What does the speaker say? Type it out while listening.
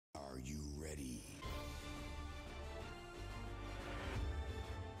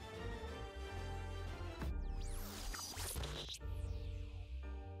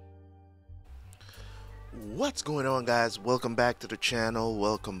What's going on, guys? Welcome back to the channel.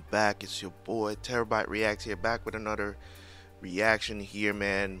 Welcome back. It's your boy Terabyte Reacts here, back with another reaction here,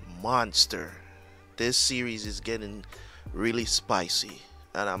 man. Monster. This series is getting really spicy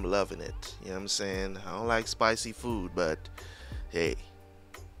and I'm loving it. You know what I'm saying? I don't like spicy food, but hey,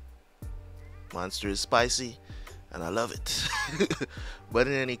 Monster is spicy and I love it. But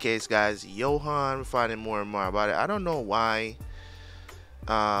in any case, guys, Johan, we're finding more and more about it. I don't know why.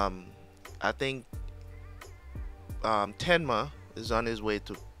 I think Tenma is on his way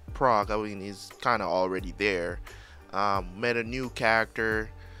to Prague. I mean, he's kind of already there. Met a new character,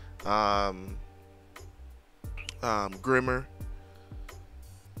 Grimmer,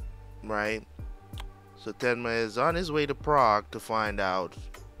 right? So Tenma is on his way to Prague to find out.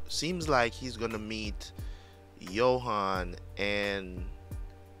 Seems like he's gonna meet Johan and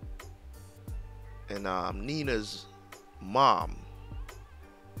Nina's mom.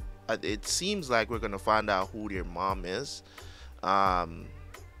 It seems like we're gonna find out who their mom is, and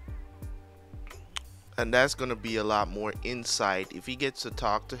that's gonna be a lot more insight if he gets to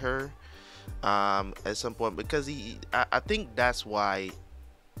talk to her at some point, because I think that's why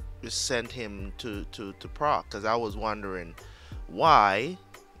we sent him to Prague, because I was wondering why,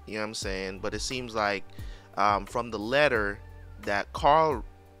 you know what I'm saying. But it seems like from the letter that Carl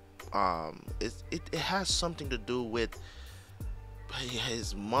it has something to do with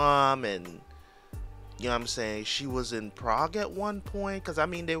his mom, and you know what I'm saying, she was in Prague at one point, because I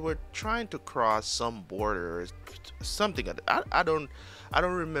mean they were trying to cross some border or something. I don't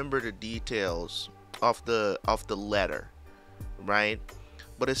remember the details of the letter, right?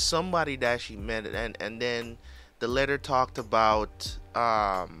 But it's somebody that she met, and then the letter talked about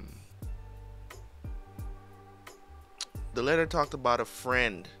a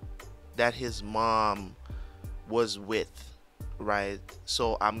friend that his mom was with, right?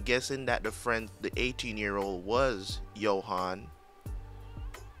 So I'm guessing that the friend, the 18-year-old, was Johan.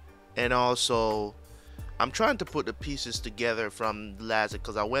 And also, I'm trying to put the pieces together from last,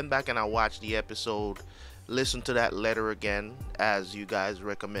 because I went back and I watched the episode, listened to that letter again, as you guys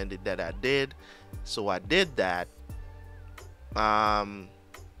recommended that I did. So I did that.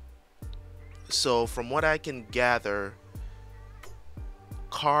 So from what I can gather,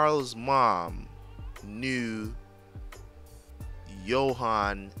 Carl's mom knew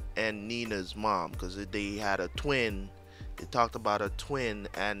Johan and Nina's mom, because they had a twin. They talked about a twin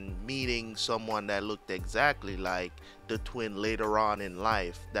and meeting someone that looked exactly like the twin later on in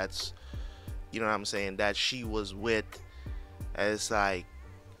life. That's, you know what I'm saying, that she was with as like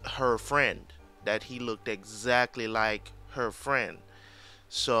her friend, that he looked exactly like her friend.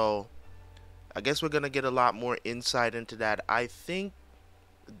 So I guess we're gonna get a lot more insight into that. I think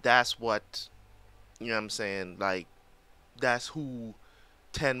that's what, you know what I'm saying, like, that's who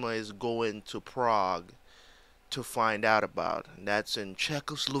Tenma is going to Prague to find out about. And that's in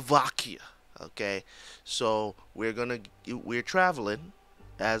Czechoslovakia. Okay, so we're traveling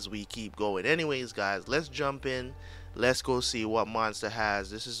as we keep going. Anyways, guys, let's jump in. Let's go see what Monster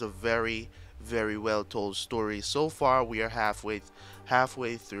has. This is a very, very well told story. So far, we are halfway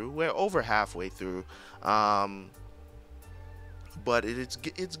through. We're over halfway through. But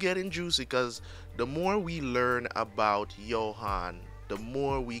it's getting juicy, because the more we learn about Johan, the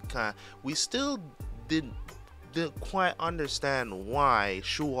more we still didn't quite understand why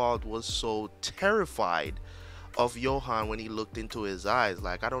Schuwald was so terrified of Johan when he looked into his eyes.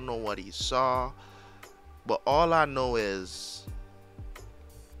 Like, I don't know what he saw, but all I know is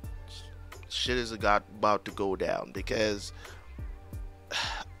shit is about to go down, because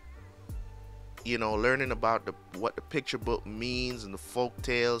you know, learning about what the picture book means and the folk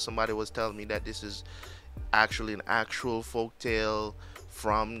tale. Somebody was telling me that this is actually an actual folk tale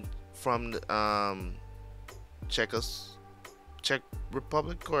from Czech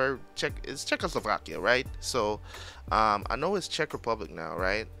Republic, or it's Czechoslovakia, right? So I know it's Czech Republic now,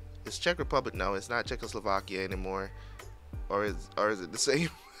 right? It's Czech Republic now. It's not Czechoslovakia anymore, or is it the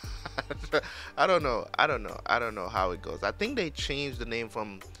same? I don't know. I don't know how it goes. I think they changed the name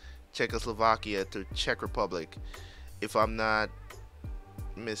from Czechoslovakia to Czech Republic, if I'm not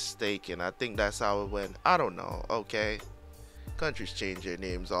mistaken. I think that's how it went. I don't know. Okay, countries change their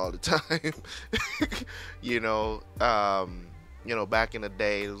names all the time. you know, back in the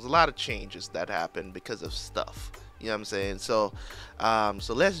day, there was a lot of changes that happened because of stuff. You know what I'm saying? So,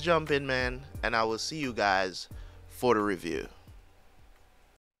 so let's jump in, man, and I will see you guys for the review.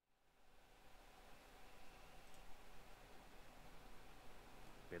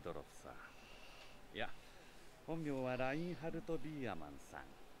 Bedorov さん。いや、本名はラインハルト・ビーアマンさん。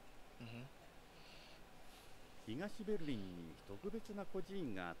東ベルリンに特別な孤児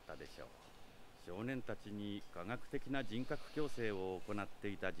院があったでしょう。少年たちに科学的な人格矯正を行って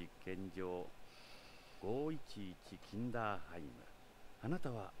いた実験場511キンダーハイム。あな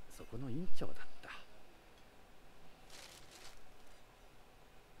たはそこの院長だった。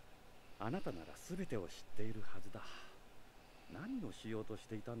あなたなら全てを知っているはずだ。何をしようとし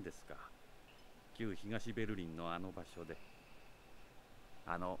ていたんですか、旧東ベルリンのあの場所で、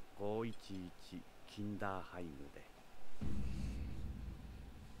あの511キンダーハイムで。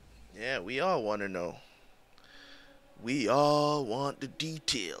Yeah, we all want to know. We all want the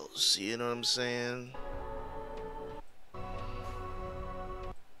details. You know what I'm saying?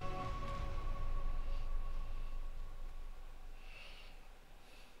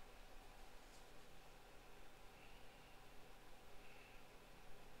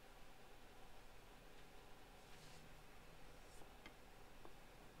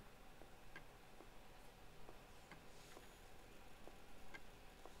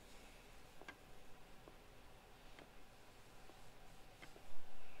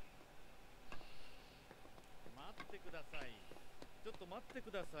待って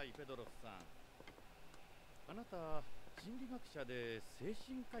ください、フェドロフさん。あなた、心理学者で精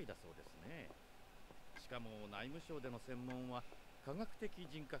神科医だそうですね。しかも内務省での専門は科学的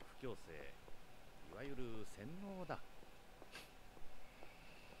人格矯正、いわゆる洗脳だ。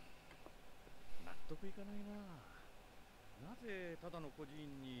納得いかないな。なぜただの孤児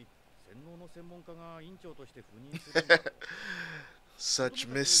院に洗脳の専門家が院長として赴任するんだろう。Such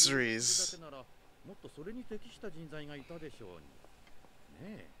mysteries. ならもっとそれに適した人材がいたでしょうに。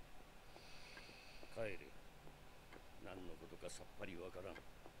ねえ。帰れ。何のことかさっぱりわからん。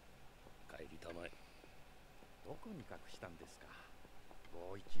帰りたまえ。どこに隠したんですか、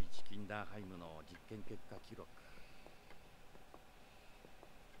511キンダーハイムの実験結果記録。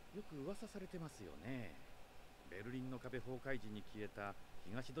よく噂されてますよね。ベルリンの壁崩壊時に消えた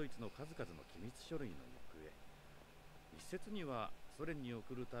東ドイツの数々の機密書類の行方。一説にはソ連に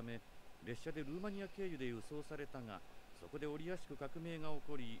送るため列車でルーマニア経由で輸送されたが、そこで折々しく革命が起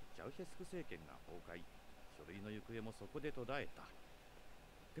こり、チャウシェスク政権が崩壊。書類の行方もそこで途絶えた。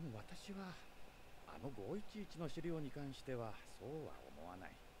でも私はあの511の資料に関してはそうは思わな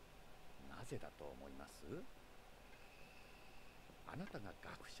い。なぜだと思います？あなたが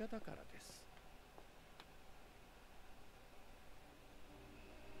学者だからです。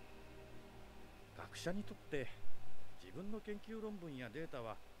学者にとって自分の研究論文やデータ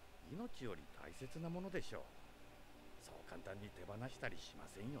は命より大切なものでしょう。そう簡単に手放したりしま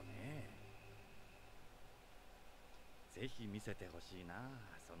せんよね。ぜひ見せてほしいな、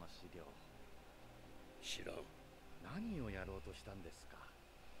その資料。知らん。何をやろうとしたんですか、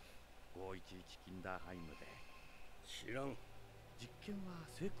511キンダーハイムで。知らん。実験は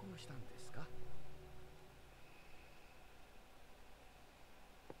成功したんですか？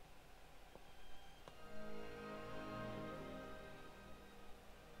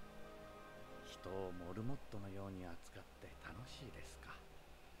人をモルモットのように扱って楽しいですか？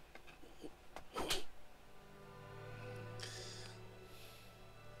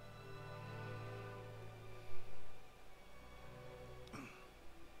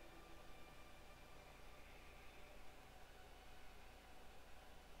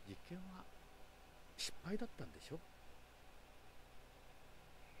実験は失敗だったんでしょ。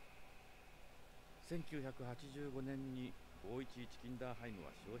1985年に511キンダーハイム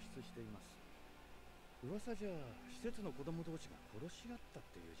は消失しています。噂じゃ施設の子供同士が殺し合ったっ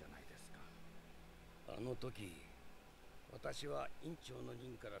ていうじゃないですか。あの時私は院長の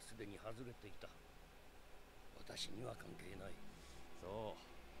任からすでに外れていた。私には関係ない。そう、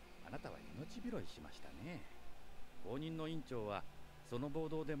あなたは命拾いしましたね。後任の院長はその暴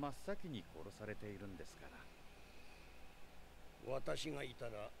動で真っ先に殺されているんですから。私がいた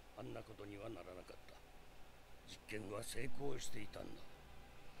らあんなことにはならなかった。実験は成功していたんだ。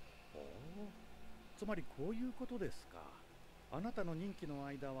おお、つまりこういうことですか。あなたの任期の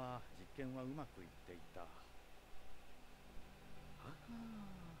間は実験はうまくいっていた。ああ、っ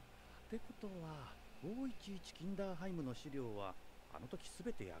てことは511キンダーハイムの資料はあの時す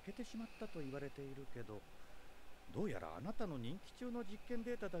べて焼けてしまったと言われているけど、どうやらあなたの任期中の実験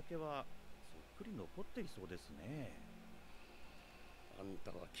データだけはそっくり残っていそうですね。あん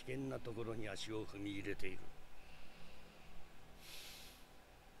たは危険なところに足を踏み入れている。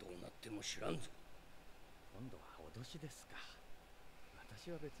どうなっても知らんぞ。今度は脅しですか。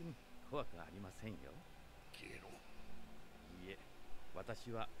私は別に怖くありませんよ。消えろ。いいえ、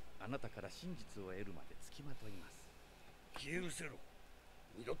私はあなたから真実を得るまでつきまといます。消え失せろ。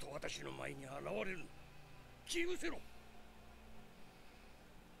二度と私の前に現れるな。消え失せろ。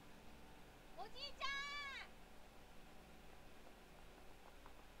おじいちゃん。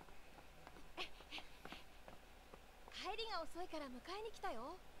から迎えに来た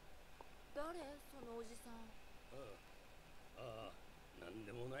よ。誰そのおじさん。ああ、なん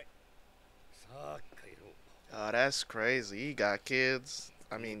でもない。さあ帰ろう。Oh, that's crazy. He got kids.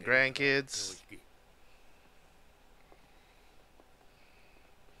 I mean, grandkids.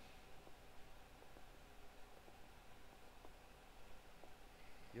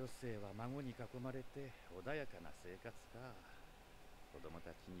 余生は孫に囲まれて穏やかな生活か。子供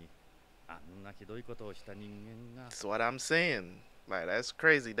たちにあんなひどいことをした人間が。 That's what I'm saying. Like, that's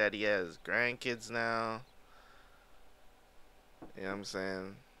crazy that he has grandkids now. You know what I'm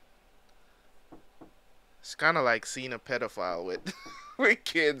saying? It's kind of like seeing a pedophile with with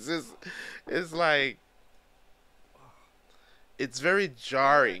kids. It's like it's very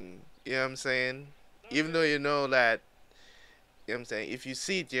jarring. You know what I'm saying? Even though you know that, you know what I'm saying, if you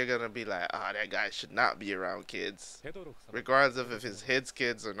see it, you're gonna be like, oh, that guy should not be around kids, regardless of if it's his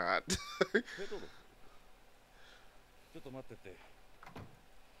kids or not. ちょっと待ってて。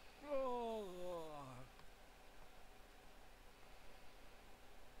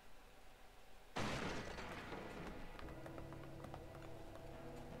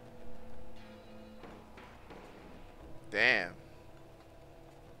Damn.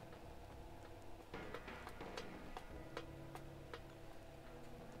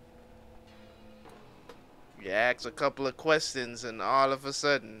 You ask a couple of questions and all of a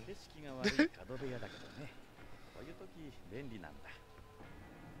sudden 景色が悪い角部屋だけどね。こういう時便利なんだ。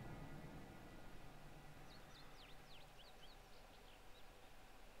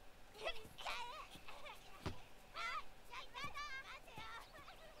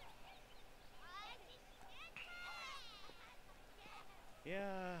い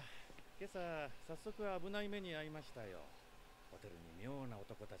やー、今朝早速危ない目に遭いましたよ。ホテルに妙な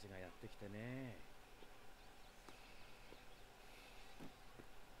男たちがやってきてね。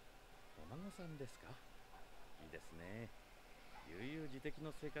お孫さんですか？いいですね。悠々自適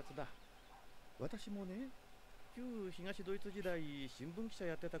の生活だ。私もね、旧東ドイツ時代新聞記者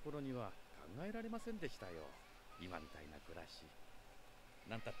やってた頃には考えられませんでしたよ。今みたいな暮らし。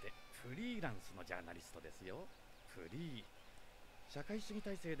なんたってフリーランスのジャーナリストですよ。フリー。社会主義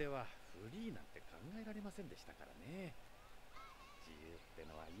体制ではフリーなんて考えられませんでしたからね。自由って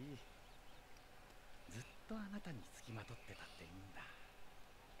のはいい。ずっとあなたにつきまとってたっていいんだ。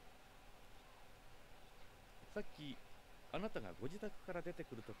さっきあなたがご自宅から出て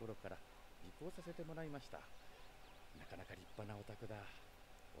くるところから尾行させてもらいました。なかなか立派なお宅だ。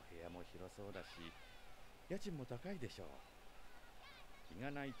お部屋も広そうだし、家賃も高いでしょう。日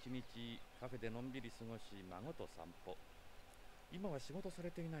がない一日カフェでのんびり過ごし、孫と散歩。今は仕事さ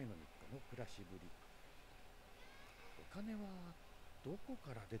れていないのにこの暮らしぶり。お金はどこ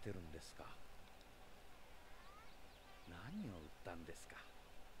から出てるんですか？何を売ったんですか？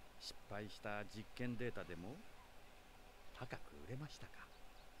失敗した実験データでも高く売れましたか？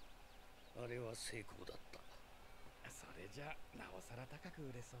あれは成功だった。それじゃなおさら高く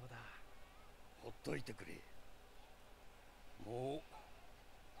売れそうだ。ほっといてくれ。もう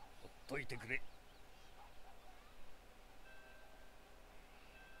ほっといてくれ。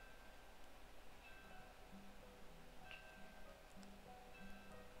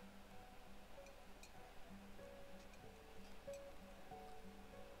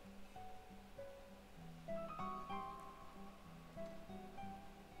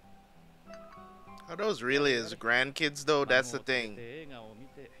Are those really his grandkids though? That's the thing. 映画を見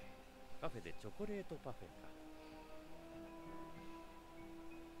てカフェでチョコレートパフェか。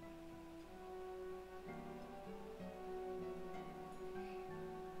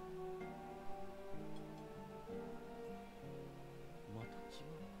また違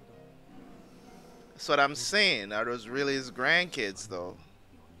う子だ。 That's what I'm saying. Are those really his grandkids though?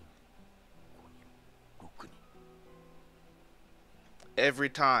 6人。 Every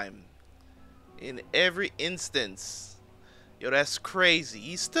time. In every instance. Yo, that's crazy.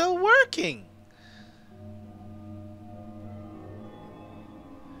 He's still working.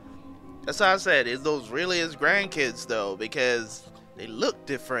 That's how I said. Is those really his grandkids though? Because they look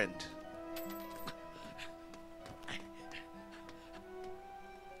different.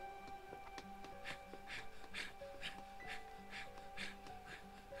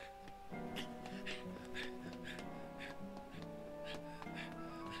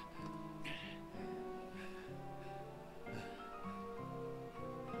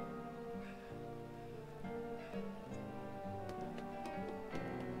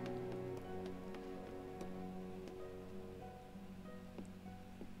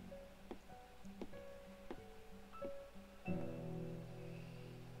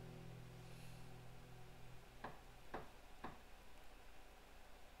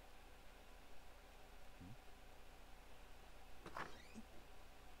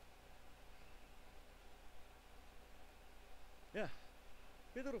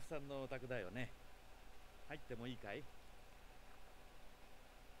 フェドロフさんのお宅だよね。入ってもいいかい？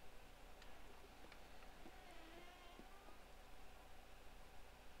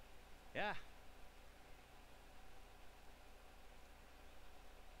やあ。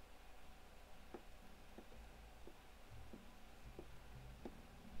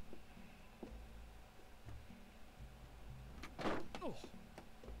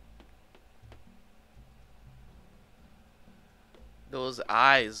Those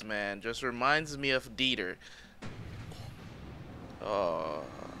eyes, man, just reminds me of Dieter. Oh,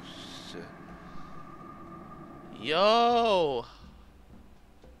 shit. Yo!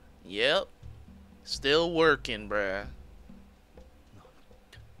 Yep. Still working, bruh.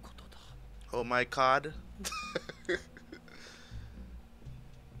 Oh my god.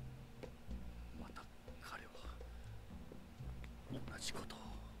 また彼は同じことを、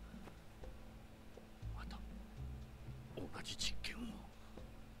また同じ実験を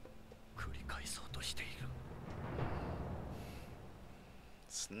繰り返そうとしている。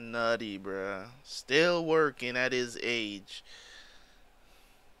It's nutty, bruh. Still working at his age.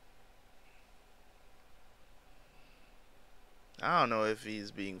 I don't know if he's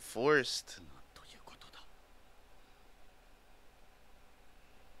being forced. なんということだ。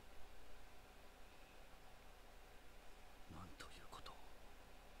なんということ。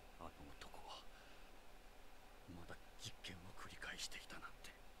あの男はまだ実験を繰り返していたなん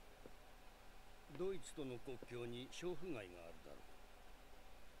て。ドイツとの国境に娼婦街があるだろ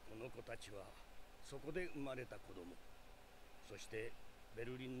う。この子たちはそこで生まれた子供。そしてベ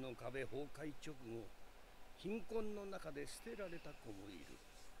ルリンの壁崩壊直後、貧困の中で捨てられた子もいる。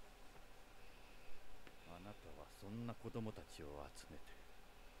あなたはそんな子供たちを集めて、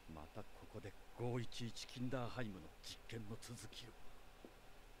またここで511キンダーハイムの実験の続きを。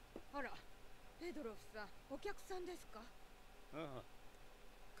あら、ペドロフさん、お客さんですか？ああ、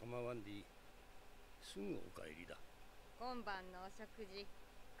構わんでいい。すぐお帰りだ。今晩のお食事、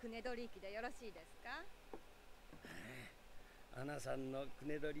クネドリーキでよろしいですか？アナさんのク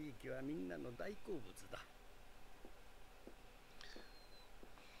ネドリーキはみんなの大好物だ。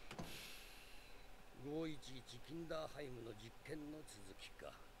511キンダーハイムの実験の続き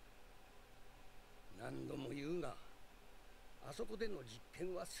か。何度も言うが、あそこでの実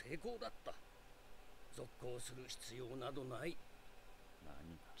験は成功だった。続行する必要などない。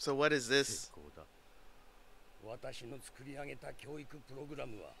何が So what is 成 this? 功だ？私の作り上げた教育プログラ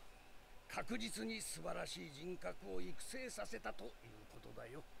ムは確実に素晴らしい人格を育成させたということだ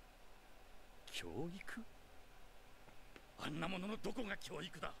よ。教育？あんなもののどこが教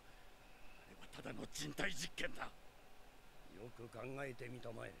育だ？あれはただの人体実験だ。よく考えてみ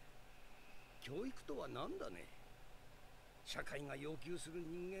たまえ。教育とは何だね。社会が要求する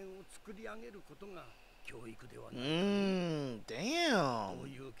人間を作り上げることが教育ではないかね。ど Damn. う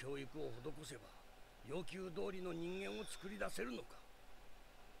いう教育を施せば要求通りの人間を作り出せるのか。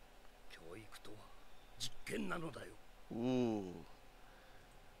教育とは実験なのだよ。 Ooh.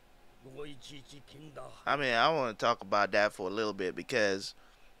 511キンダー。 I mean, I want to talk about that for a little bit because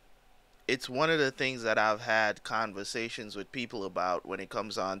it's one of the things that I've had conversations with people about when it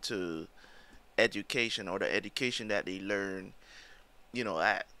comes on to education or the education that they learn,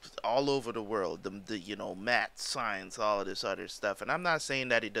 at all over the world, the math, science, all of this other stuff. And I'm not saying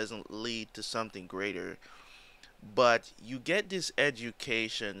that it doesn't lead to something greater, but you get this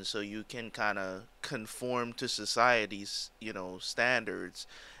education so you can kind of conform to society's, standards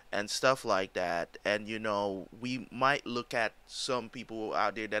and stuff like that. And we might look at some people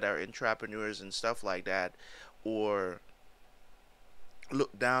out there that are entrepreneurs and stuff like that, or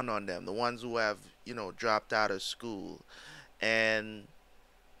look down on them, the ones who have, dropped out of school. And,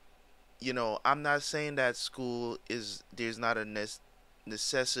 I'm not saying that there's not a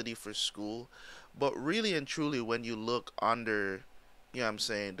necessity for school, but really and truly, when you look under, what I'm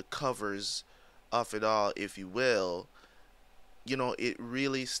saying, the covers of it all, if you will, it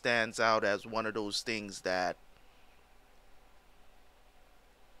really stands out as one of those things that,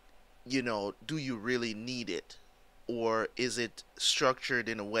 do you really need it? Or is it structured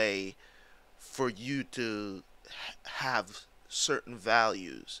in a way for you to have certain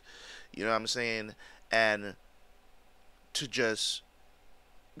values? You know what I'm saying? And to just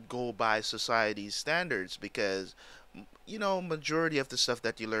go by society's standards, because majority of the stuff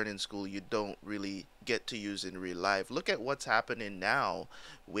that you learn in school you don't really get to use in real life. Look at what's happening now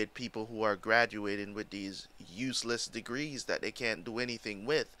with people who are graduating with these useless degrees that they can't do anything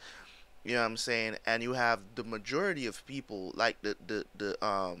with. You know what I'm saying? And you have the majority of people, like the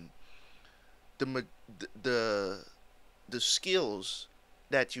ma- the skills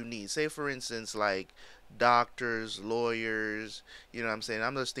that you need. Say for instance, like doctors, lawyers. You know what I'm saying?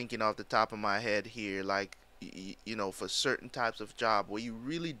 I'm just thinking off the top of my head here, like for certain types of job where you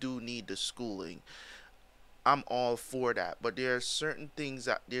really do need the schooling. I'm all for that, but there are certain things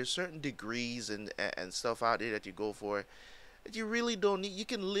that there's certain degrees and stuff out there that you go for that you really don't need. You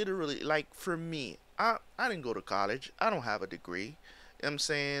can literally, like for me, I didn't go to college. I don't have a degree. You know what I'm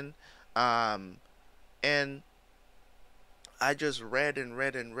saying? Um, and I just read and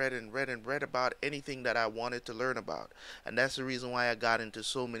read and read and read and read about anything that I wanted to learn about. And that's the reason why I got into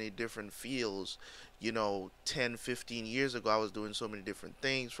so many different fields. 10, 15 years ago, I was doing so many different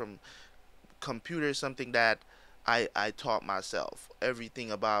things from computer, something that I taught myself. Everything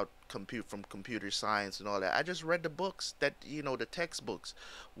about from computer science and all that. I just read the books the textbooks,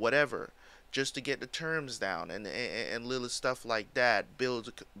 whatever, just to get the terms down and little stuff like that.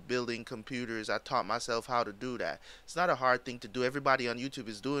 Building computers. I taught myself how to do that. It's not a hard thing to do. Everybody on YouTube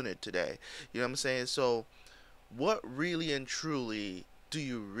is doing it today. You know what I'm saying? So, what really and truly do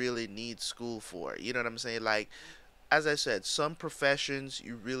you really need school for? You know what I'm saying? Like, as I said, some professions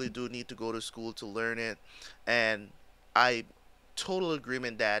you really do need to go to school to learn it, and I total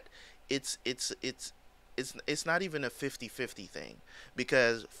agreement that it's not even a 50-50 thing,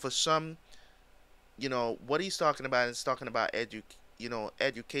 because for some, what he's talking about is talking about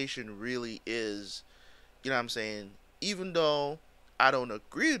education really is, what I'm saying, even though I don't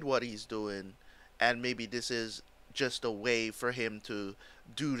agree with what he's doing, and maybe this is just a way for him to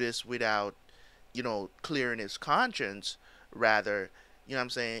do this without clearing his conscience, rather, what I'm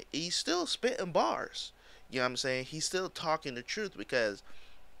saying, he's still spitting bars. You know what I'm saying? He's still talking the truth, because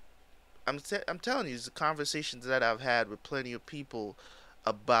I'm telling you, the conversations that I've had with plenty of people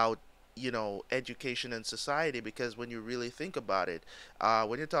about education and society, because when you really think about it,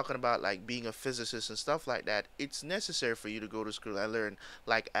 when you're talking about like being a physicist and stuff like that, it's necessary for you to go to school and learn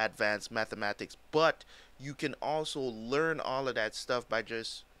like advanced mathematics, but you can also learn all of that stuff by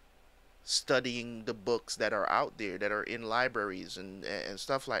just studying the books that are out there, that are in libraries and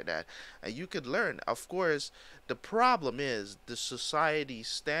stuff like that, and you could learn. Of course, the problem is the society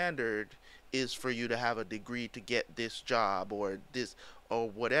standard is for you to have a degree to get this job or this or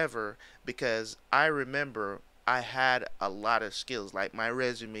whatever, because I remember I had a lot of skills, like my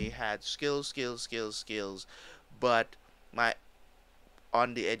resume had skills, but my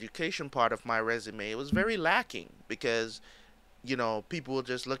on the education part of my resume, it was very lacking, because people will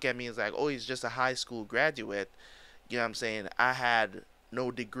just look at me as like, oh, he's just a high school graduate. You know what I'm saying? I had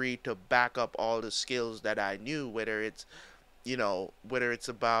no degree to back up all the skills that I knew, whether it's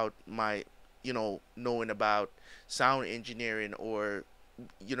about my, knowing about sound engineering, or,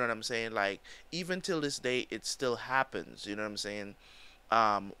 you know what I'm saying? Like, even till this day, it still happens, you know what I'm saying?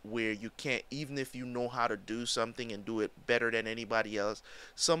 Where you can't, even if you know how to do something and do it better than anybody else,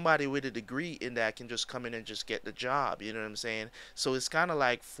 somebody with a degree in that can just come in and just get the job. You know what I'm saying? So it's kind of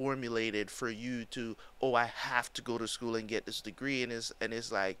like formulated for you to, oh, I have to go to school and get this degree, and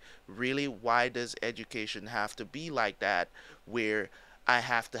it's like, really, why does education have to be like that? Where I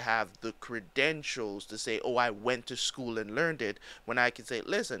have to have the credentials to say, oh, I went to school and learned it, when I can say,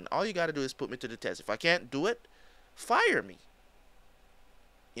 listen, all you got to do is put me to the test. If I can't do it, fire me.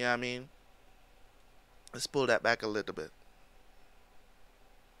 You know what I mean? Let's pull that back a little bit.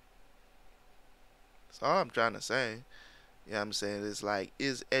 That's all I'm trying to say. You know what I'm saying? It's like,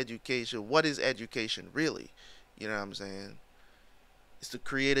 what is education really? You know what I'm saying? It's to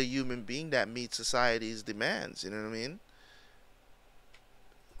create a human being that meets society's demands. You know what I mean?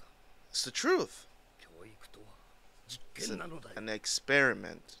 It's the truth. It's an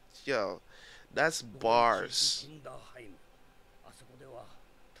experiment. Yo, that's bars.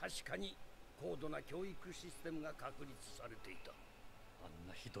 確かに高度な教育システムが確立されていた。あん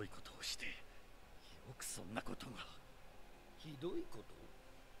なひどいことをして、よくそんなことが。ひどいこと？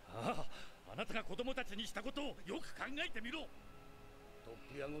ああ、あなたが子供たちにしたことをよく考えてみろ。ト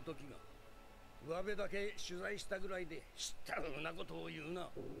ップ屋ごときが上辺だけ取材したぐらいで知ったふうなことを言うな。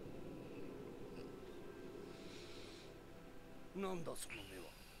なんだその目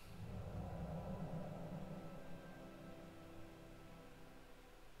は。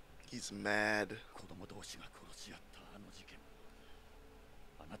He's mad. 子供同士が殺し合ったあの事件、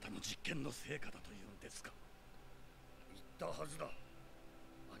あなたの実験の成果だというんですか。言ったはずだ。あ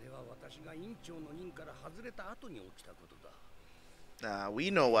れは私が院長の任から外れた後に起きたことだ。We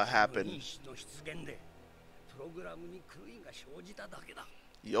know what happened. 因子の出現でプログラムに狂いが生じただけだ。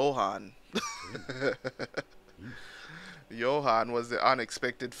Johan. Johan was the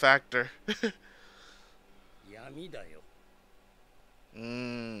unexpected factor. 闇だよ。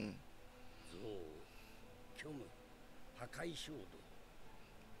憎悪、虚無、破壊衝動、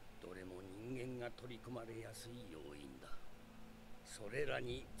どれも人間が取り組まれやすい要因だ。それら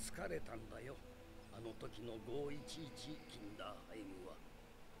に疲れたんだよ、あの時の511キンダーハイムは。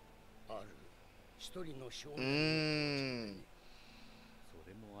ある一人の少年のそ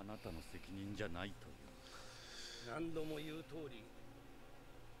れもあなたの責任じゃないという。何度も言う通り、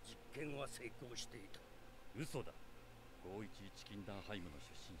実験は成功していた。嘘だ。511キンダーハイムの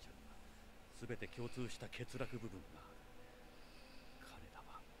出身者には全て共通した欠落部分がある。彼ら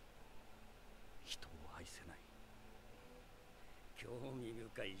は人を愛せない。興味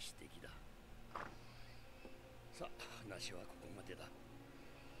深い指摘だ。さあ、話はここまでだ。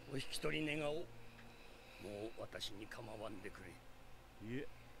お引き取り願おう。もう私に構わんでくれ。いえ、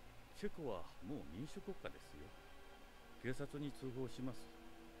チェコはもう民主国家ですよ。警察に通報します。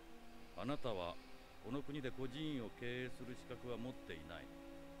あなたはこの国で孤児院を経営する資格は持っていない。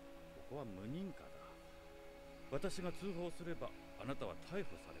ここは無認可だ。私が通報すればあなたは逮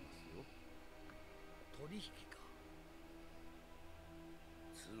捕されますよ。取引か。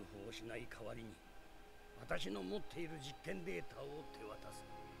通報しない代わりに私の持っている実験データを手渡す。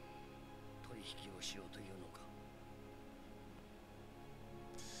取引をしようというのか。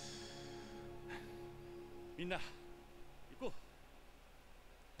みんな行こ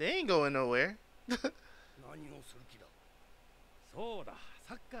う。 They ain't going nowhere. 何をする気だ。そうだ、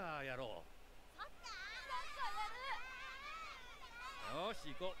サッカーやろう。サッカーよ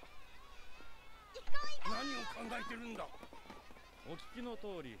し、行こ何を考えてるんだ。う。お聞きの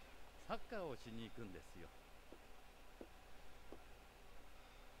通りサッカーをしに行くんですよ。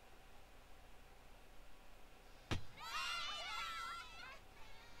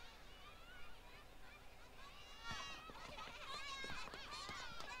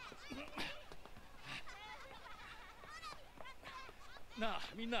なあ、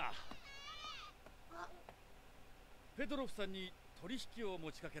みんな。フェドロフさんに取引を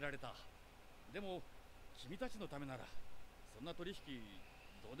持ちかけられた。でも君たちのためならそんな取引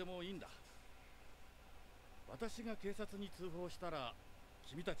どうでもいいんだ。私が警察に通報したら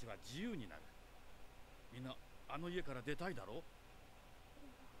君たちは自由になる。みんなあの家から出たいだろ。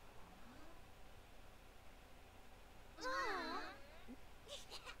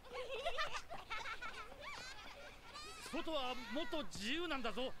外はもっと自由なん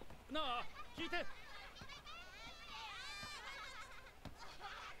だぞ。なあ、聞いて。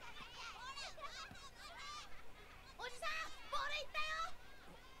おじさん、ボールいった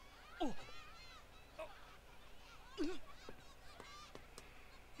よ。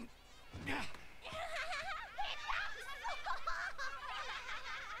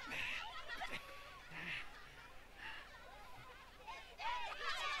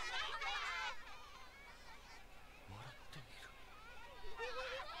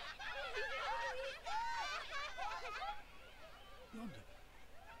なんでそ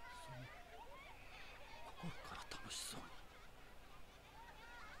の心から楽しそうに。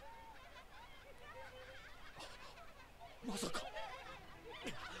まさか。お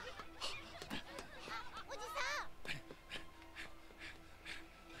じさん。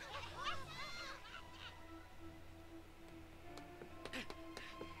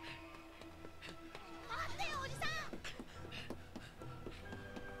待ってよ、おじさん。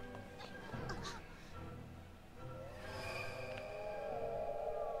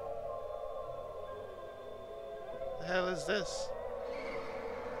The hell is this?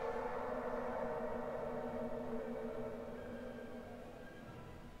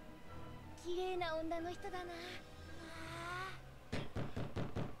 綺麗な女の人だな。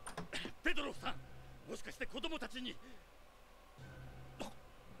ペドロフさん、もしかして子供たちに。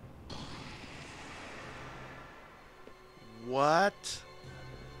What?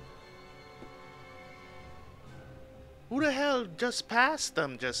 Who the hell just passed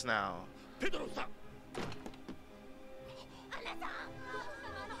them just now? ペドロフさん。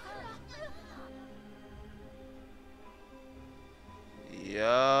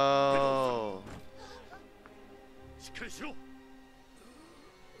Yo. しっかりしろ。お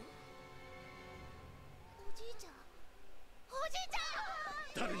じいちゃん。おじいち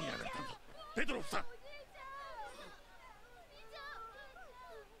ゃん。誰にやられたんだ、ペドロフさん。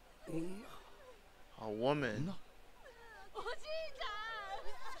女。A woman. な、おじいちゃん。ど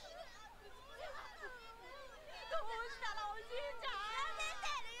うしたらおじいちゃん。出て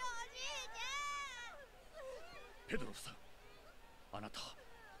るよ、おじいちゃん。ペドロフさん、あなた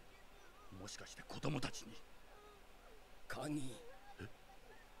もしかして子供たちに。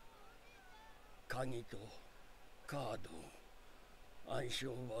鍵とカード、暗証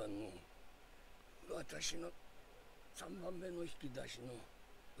番の私の3番目の引き出しの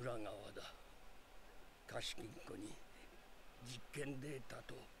裏側だ。貸金庫に実験データ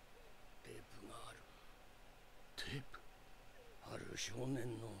とテープがある。テープ？ある少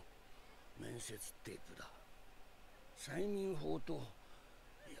年の面接テープだ。催眠法と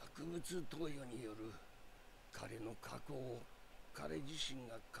薬物投与による彼の過去を彼自身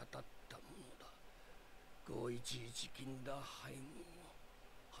が語ったものだ。511キンダーハイムを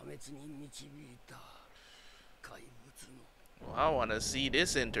破滅に導いた怪物の。 Well, I want to see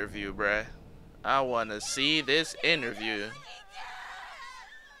this interview, bruh. I want to see this interview.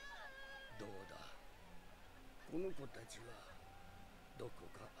 どうだ、この子たちはどこ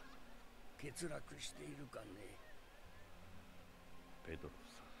か欠落しているかね。ペドロ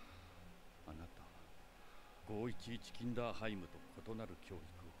さん、あなたは511キンダーハイムと異なる教育を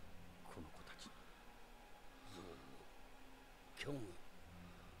この子たちに。虚無、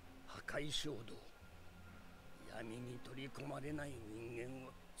破壊衝動、闇に取り込まれない人間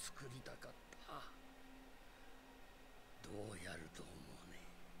を作りたかった。どうやると思うね。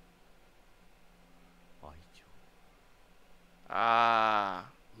愛情。Ah.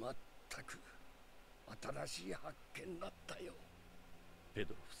 全く新しい発見だったよ。ペ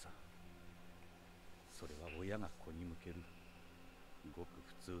ドロフさん、それは親が子に向けるごく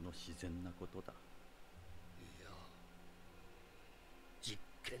普通の自然なことだ。いや、実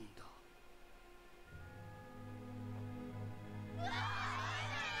験だ。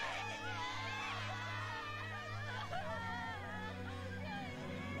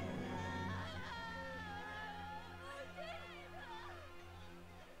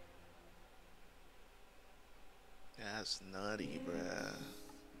That's nutty, bruh.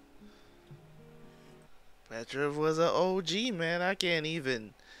 Petrov was an OG, man. I can't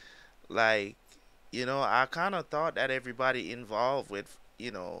even, like, I kind of thought that everybody involved with,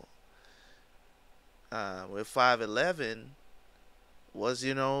 with 511 was,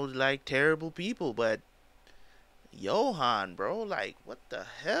 like terrible people. But Johan, bro, like, what the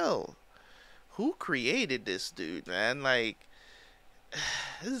hell? Who created this dude, man? Like,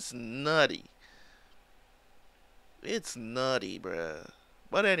 this is nutty. It's nutty, bruh.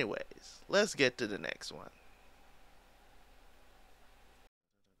 But anyways, let's get to the next one.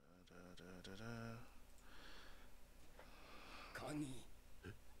 Kagi.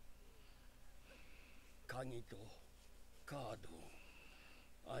 Kagi とカード、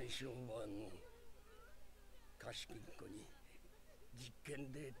相性は貸金庫に実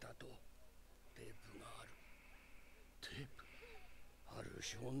験データとテープがある。テープ？ある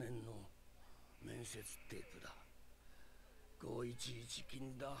少年の面接テープだ。511キ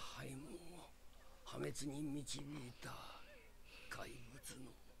ンダーハイムを破滅に導いた怪物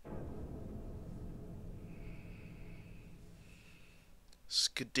の。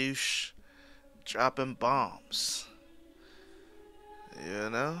Skadoosh dropping bombs. You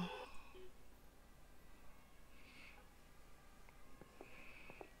know?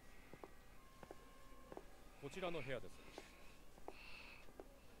 こちらの部屋です。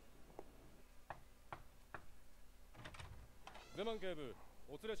ゼマン警部、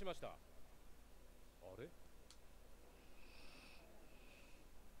お連れしました。あれ？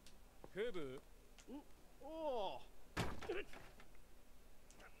警部？おお。ああ。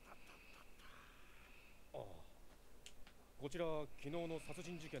こちら昨日の殺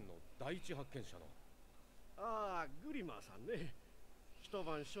人事件の第一発見者の。ああ、グリマーさんね。一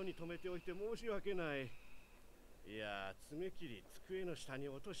晩署に泊めておいて申し訳ない。いや、爪切り机の下に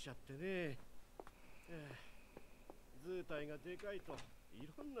落としちゃってね。図体がでかいとい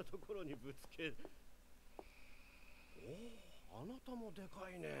ろんなところにぶつける。おお、あなたもでか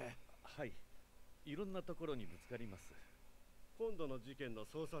いね。はい、いろんなところにぶつかります。今度の事件の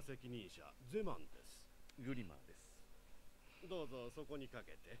捜査責任者ゼマンです。グリマーです。どうぞそこにか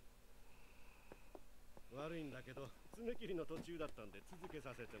けて。悪いんだけど爪切りの途中だったんで続け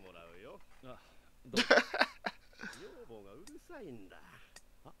させてもらうよ。あ、どうぞ。女房がうるさいんだ。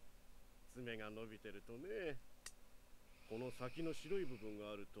爪が伸びてるとね、この先の白い部分が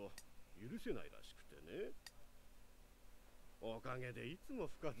あると許せないらしくてね。おかげでいつも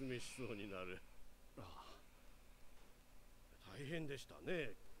深爪しそうになる。ああ、大変でした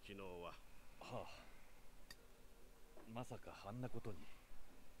ね、昨日は。はあ、まさかあんなことに。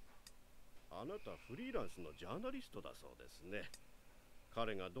あなたフリーランスのジャーナリストだそうですね。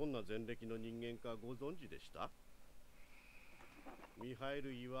彼がどんな前歴の人間かご存知でした？ミハイ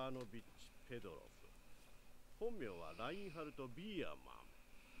ル・イワーノビッチ・ペドロフ。本名はラインハルト・ビーアマン。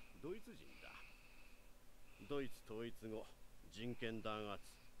ドイツ人だ。ドイツ統一後、人権弾圧、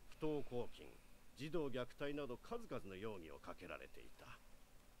不当拘禁、児童虐待など数々の容疑をかけられていた。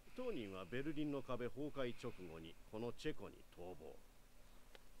当人はベルリンの壁崩壊直後にこのチェコに逃亡。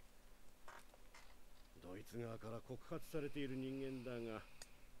ドイツ側から告発されている人間だが、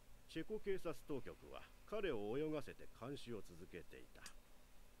チェコ警察当局は彼を泳がせて監視を続けていた。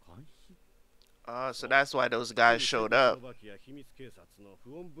監視？ So that's why those guys showed up. スロバキア秘密警察の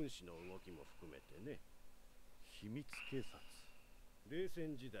不穏分子の動きも含めてね。秘密警察。冷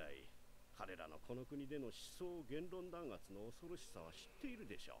戦時代、彼らのこの国での思想言論弾圧の恐ろしさは知っている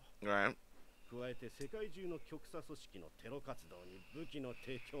でしょう。Right. 加えて世界中の極左組織のテロ活動に武器の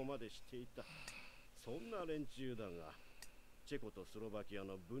提供までしていた。そんな連中だが、チェコとスロバキア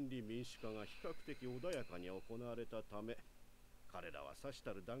の分離民主化が比較的穏やかに行われたため、彼らはさし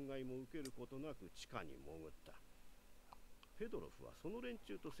たる弾劾も受けることなく地下に潜った。フェドロフはその連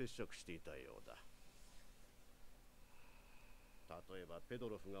中と接触していたようだ。例えばペド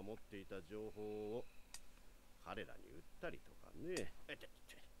ロフが持っていた情報を彼らに売ったりとかね。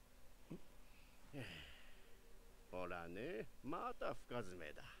ほらね、また深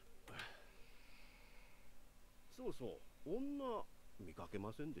爪だ。そうそう、女見かけ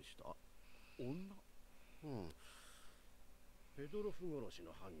ませんでした？女？うん。ペドロフ殺し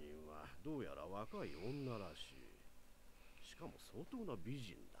の犯人はどうやら若い女らしい。しかも相当な美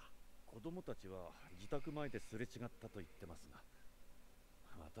人だ。子供たちは自宅前ですれ違ったと言ってますが、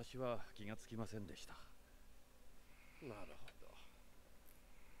私は気がつきませんでした。なるほど。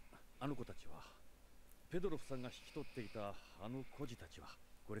あの子たちはペドロフさんが引き取っていたあの孤児たちは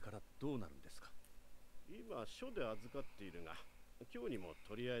これからどうなるんですか？今署で預かっているが、今日にも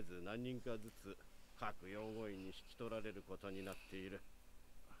とりあえず何人かずつ各養護院に引き取られることになっている。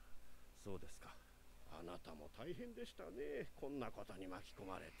そうですか。あなたも大変でしたね、こんなことに巻き込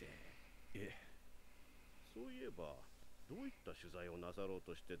まれて。ええ。そういえばどういった取材をなさろう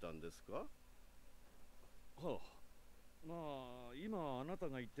としてたんですか？はあ、まあ今あなた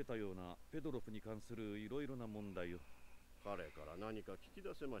が言ってたようなペドロフに関するいろいろな問題を。彼から何か聞き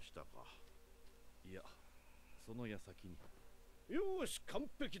出せましたか？いや、その矢先に。よーし、完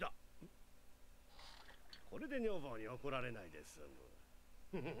璧だ。これで女房に怒られないで済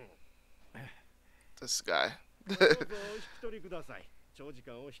む。This guy. どうぞお引き取りください。長時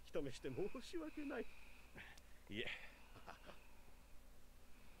間お引き止めして申し訳ない。いえ。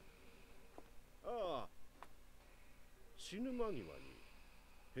ああ、死ぬ間際に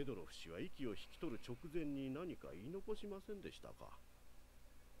フェドロフ氏は息を引き取る直前に何か言い残しませんでしたか？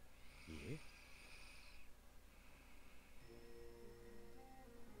いえ。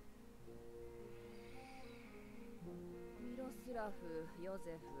ミロスラフ、ヨ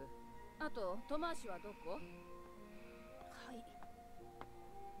ゼフ、あとトマーシュはどこ？はい。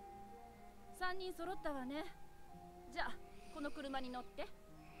3人揃ったわね。じゃあこの車に乗って。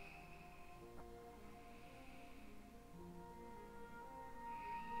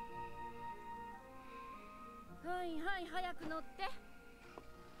はいはい、早く乗って。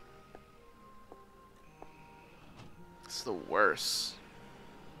It's the worst.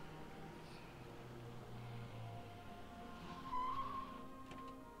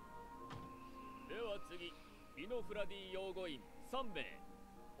 では次、ビノフラディ養護員3名、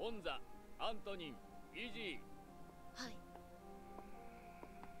オンザ、アントニン、イジー。はい。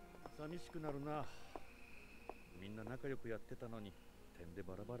寂しくなるな。みんな仲良くやってたのに点で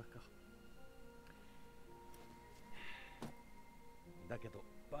バラバラか。だけど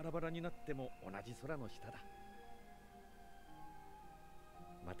バラバラになっても同じ空の下だ。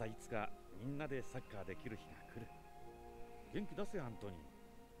またいつかみんなでサッカーできる日が来る。元気出せアントニー。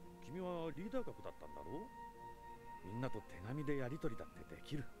君はリーダー格だったんだろう。みんなと手紙でやり取りだってで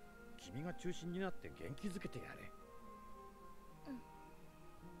きる。君が中心になって元気づけてや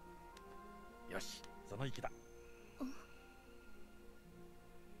れ。よし、その意気だ。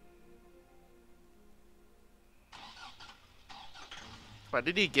What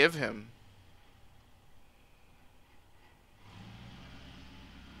did he give him?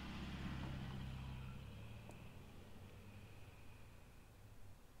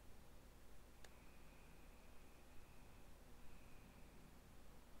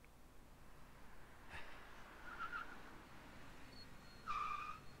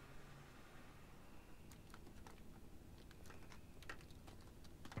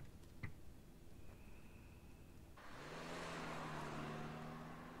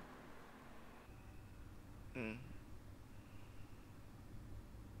 Hmm.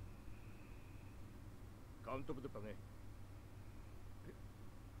 監督だったね。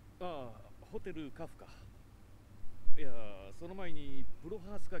ああ、ホテルカフか。いや、その前にプロ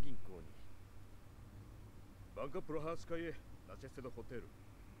ハースカ銀行に。バンカプロハースカへナチェセドホテル。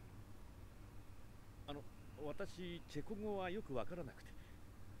私、チェコ語はよくわからなくて、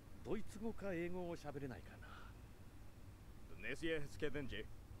ドイツ語か英語を喋れないかな。ネシエスケデンジ。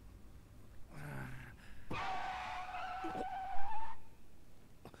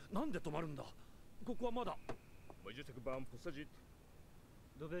なんで止まるんだ。ここはまだ。Можете к вам посадить?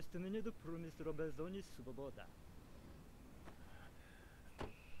 Довести мені до проміс Робезоні свобода.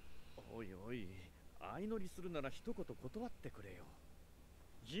 おいおい、相乗りするなら一言断ってくれよ。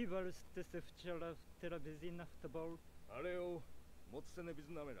ジバルステセフチャラフテラベジナフタボル。あれを持つせねび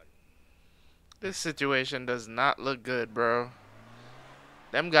ずなめなり。 This situation does not look good, bro.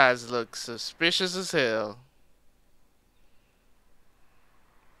 Them guys look suspicious as hell.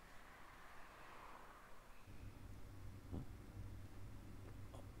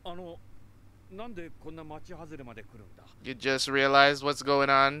 なんでこんな町外れまで来るんだ。 You just realized what's going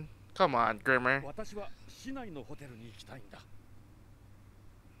on? Come on, Grimmer. 私は市内のホテルに行きたいんだ。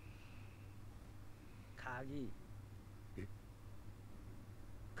鍵。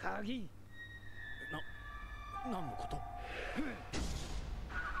鍵。何のこと？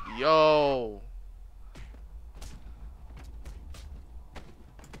 Yo.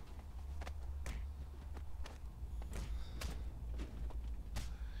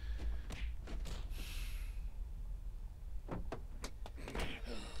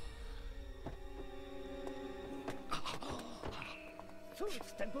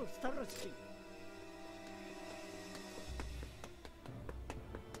 Source temple starosty.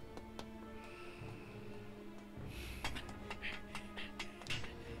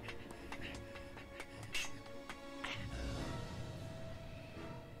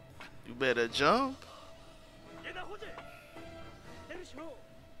 You better jump.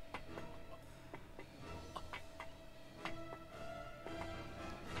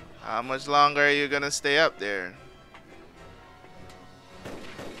 How much longer are you gonna stay up there?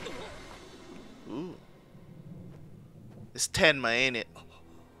 Ooh. It's Tenma, ain't it?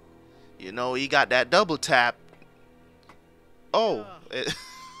 You know, he got that double tap. Oh.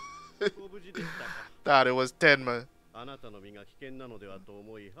 Thought it was Tenma. あなたの身が危険なのではと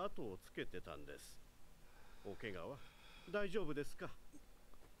思い後をつけてたんです。お怪我は大丈夫ですか？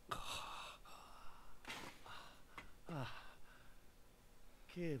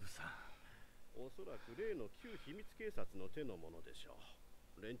警部さん。おそらく例の旧秘密警察の手のものでしょ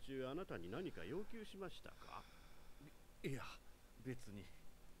う。連中あなたに何か要求しましたか？いや、別に。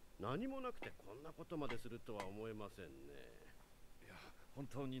何もなくてこんなことまでするとは思えませんね。いや、本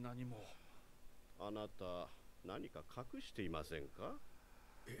当に何も。あなた何か隠していませんか？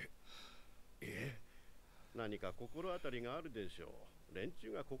何か心当たりがあるでしょう。連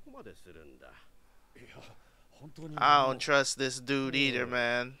中がここまでするんだ。いや、本当に。I don't trust this dude either,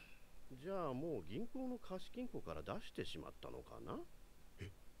 man. じゃあもう銀行の貸金庫から出してしまったのかな？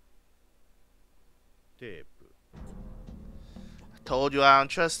テープ。I told you I don't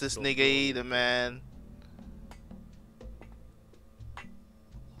trust this nigga either, man.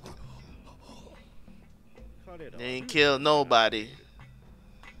 They ain't kill nobody.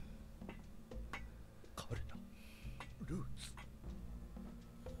 彼ら、ルーツ。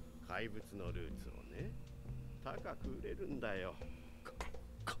怪物のルーツをね、高く売れるんだよ。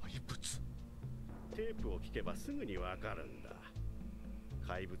怪物。テープを聞けばすぐにわかるんだ。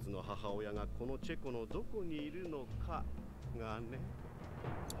怪物の母親がこのチェコのどこにいるのかがね。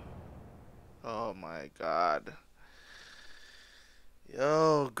Oh my god.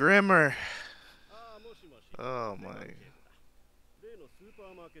 Yo, Grimmer. Oh my. 例のスーパ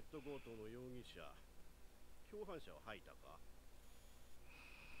ーマーケット強盗の容疑者、共犯者を吐いたか？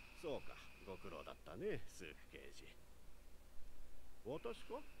そうか、ご苦労だったね、スーク刑事。私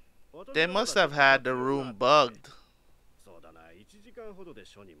か？ They must have had the room bugged. そうだな、1時間ほどで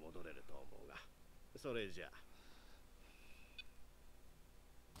署に戻れると思うが、それじゃ。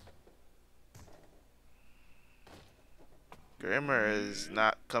Grimmer is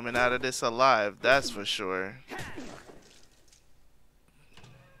not coming out of this alive, that's for sure.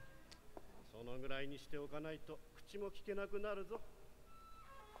 そのぐらいにしておかないと口も聞けなくなるぞ。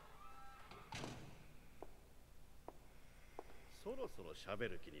そろそろ喋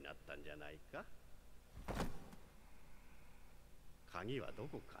る気になったんじゃないか？鍵はど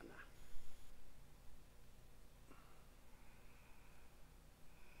こかな？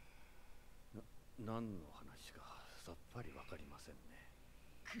何の話かさっぱりわかりませんね。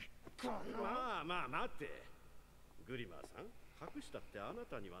まあまあ待って。グリマーさん、隠したってあな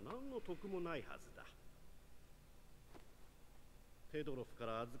たには何の得もないはずだ。フェドロフか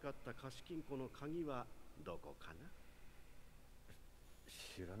ら預かった貸金庫の鍵はどこかな？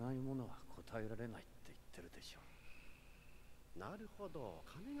知らないものは答えられないって言ってるでしょ。なるほど、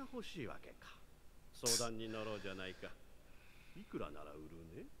金が欲しいわけか。相談に乗ろうじゃないか。いくらなら売る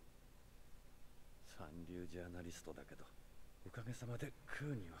ね？三流ジャーナリストだけど、おかげさまで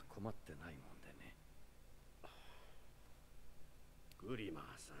食うには困ってないもんでね。グリマー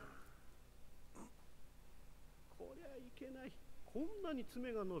さん。こりゃいけない。こんなに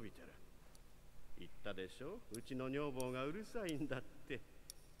爪が伸びてる。言ったでしょ、うちの女房がうるさいんだって。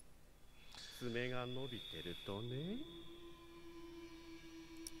爪が伸びてるとね。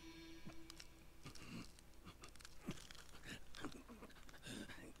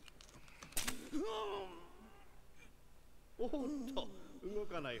おっと、動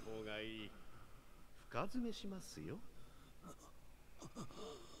かない方がいい。深爪しますよ。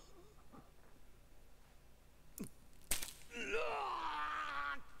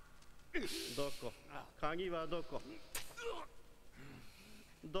どこ？鍵はどこ？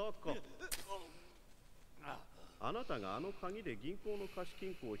どこ？あなたがあの鍵で銀行の貸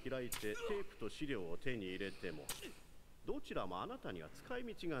金庫を開いてテープと資料を手に入れても、どちらもあなたには使い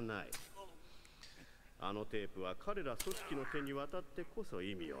道がない。あのテープは彼ら組織の手に渡ってこそ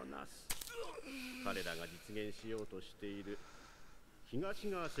意味をなす。彼らが実現しようとしている東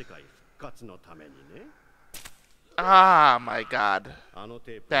側世界復活のためにね。Ah, my God. あの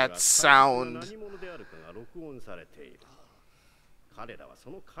テープ That sound. 何者であるかが録音されている。彼らは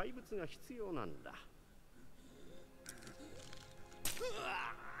その怪物が必要なんだ。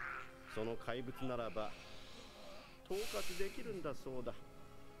その怪物ならば統括できるんだそうだ。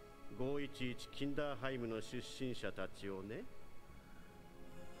511キンダーハイムの出身者たちをね。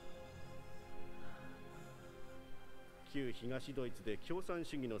旧東ドイツで共産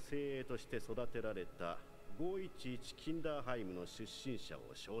主義の精鋭として育てられた511キンダーハイムの出身者を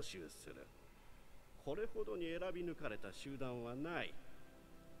招集する。これほどに選び抜かれた集団はない。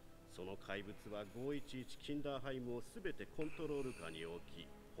その怪物は511キンダーハイムをすべてコントロール下に置き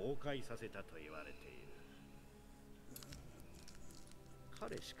崩壊させたと言われている。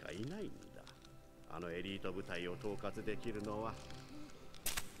彼しかいないんだ。あのエリート部隊を統括できるのは。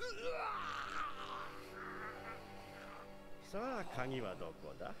さあ、鍵はど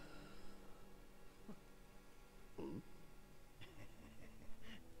こだ？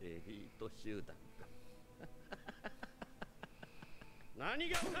エリート集団か。何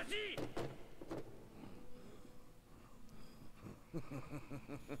がおかしい？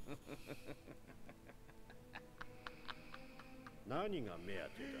何が目当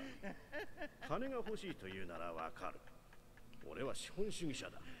てだ？金が欲しいというならわかる。俺は資本主義者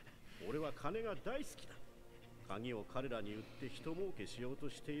だ。俺は金が大好きだ。鍵を彼らに売って人儲けしようと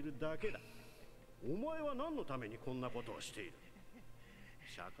しているだけだ。お前は何のためにこんなことをしている？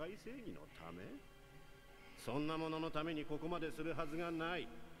社会正義のため？そんなもののためにここまでするはずがない。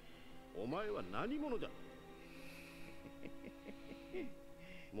お前は何者だ？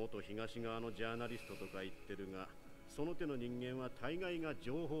元東側のジャーナリストとか言ってるが、その手の人間は大概が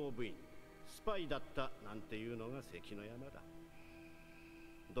情報部員、スパイだったなんていうのが関の山だ。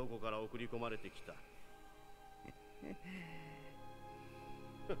どこから送り込まれてきた？007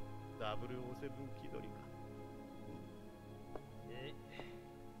気取りか。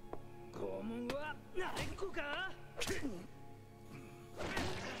拷問は慣れっこか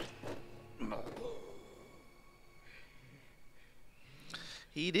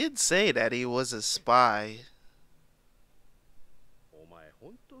？He did say that he was a spy. お前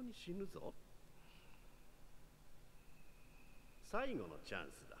本当に死ぬぞ。最後のチャ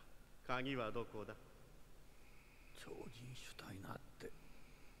ンスだ。鍵はどこだ？超人シュタイナーって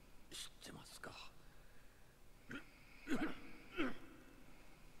知ってますか？60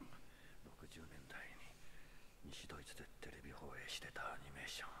年代に西ドイツでテレビ放映してたアニメー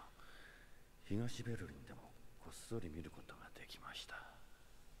ション、東ベルリンでもこっそり見ることができました。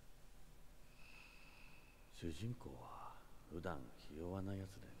主人公は普段気弱なや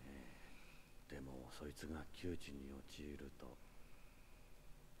つでね。でもそいつが窮地に陥ると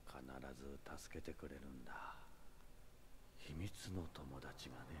必ず助けてくれるんだ。秘密の友達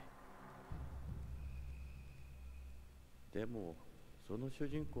がね。でもその主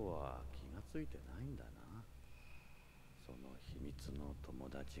人公は気がついてないんだな。その秘密の友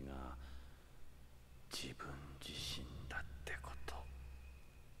達が自分自身だってこと。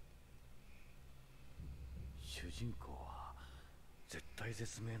主人公は絶体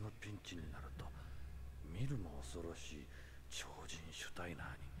絶命のピンチになると見るも恐ろしい超人シュタイナー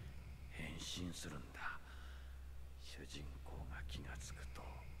に変身するんだ。主人公が気がつくと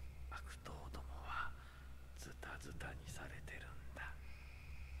悪党どもはズタズタにされてるんだ。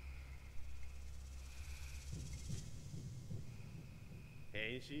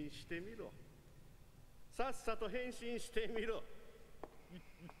変身してみろ。さっさと変身してみろ。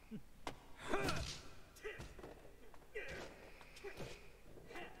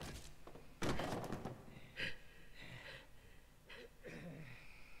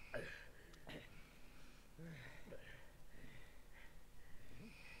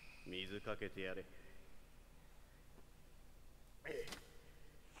水かけてやれ。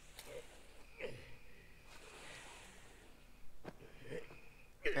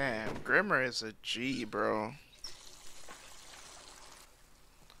Damn, Grimmer is a G, bro.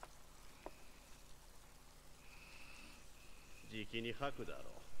 じきに吐くだろ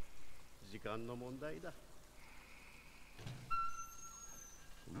う。時間の問題だ。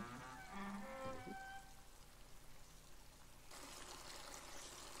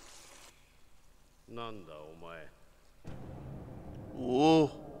なんだお前。Ooh.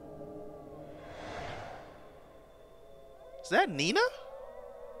 Is that Nina?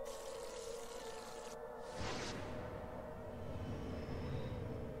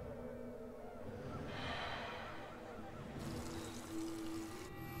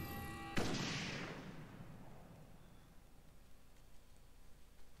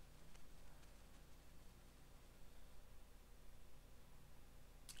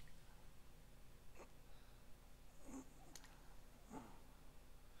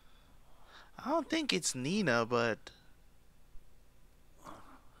 I don't think it's Nina, but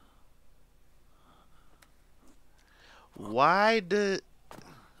why the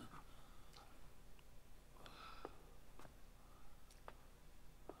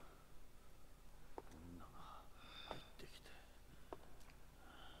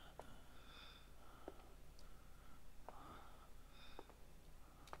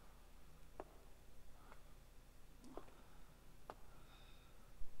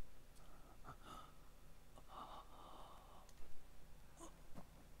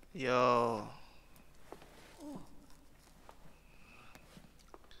yo.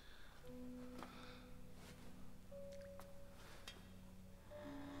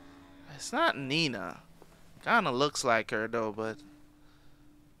 It's not Nina. Kinda looks like her though, but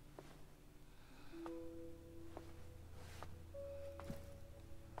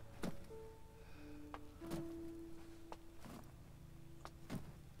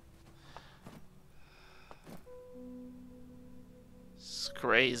it's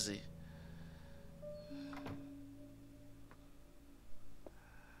crazy.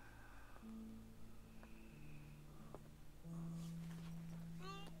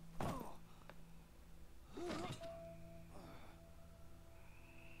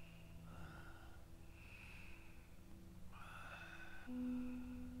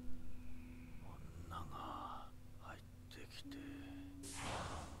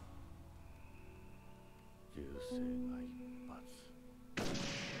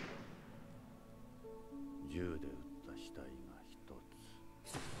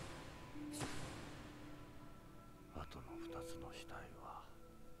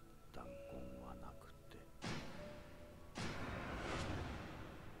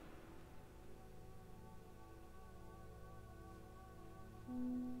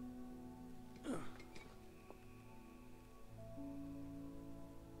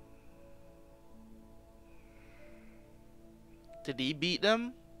 Did he beat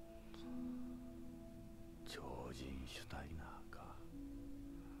them? 超人シュタイナーか。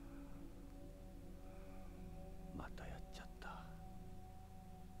またやっちゃった。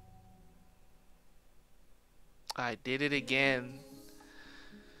I did it again.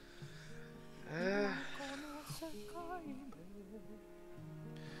 Uh,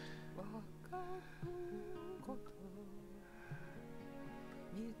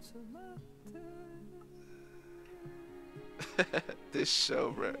 this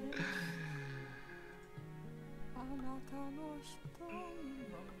show, bro.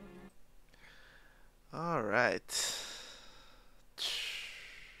 All right.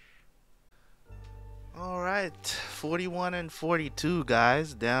 All right. 41 and 42,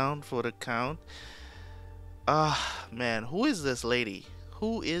 guys, down for the count. Man, who is this lady?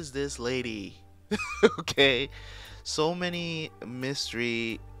 Who is this lady? Okay. So many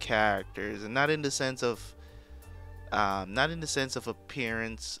mystery characters, and not in the sense of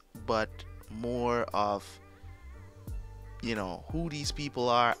appearance, but more of, you know, who these people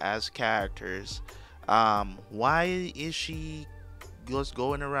are as characters. Why is she just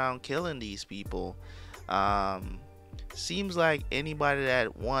going around killing these people? Seems like anybody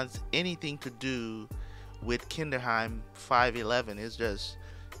that wants anything to do with Kinderheim 511 is just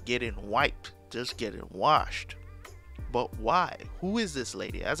getting wiped, just getting washed. But why? Who is this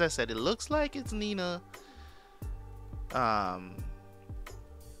lady? As I said, it looks like it's Nina.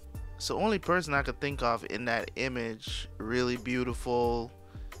 So only person I could think of in that image, really beautiful.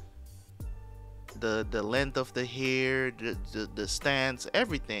 The length of the hair, the stance,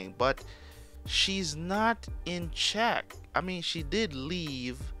 everything, but she's not in check. I mean, she did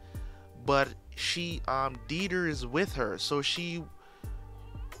leave, but she Dieter is with her, so she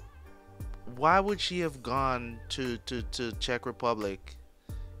why would she have gone to Czech Republic?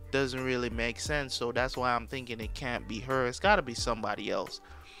 Doesn't really make sense. So that's why I'm thinking it can't be her. It's got to be somebody else.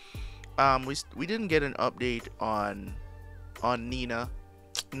 We didn't get an update on Tenma.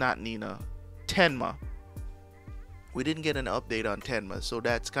 We didn't get an update on Tenma, so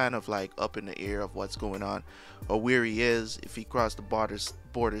that's kind of like up in the air of what's going on or where he is. If he crossed the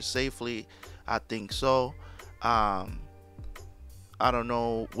borders safely, I think so. I don't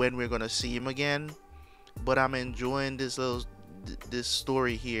know when we're gonna see him again, but I'm enjoying this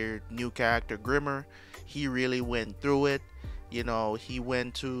story here. New character Grimmer, he really went through it. You know, he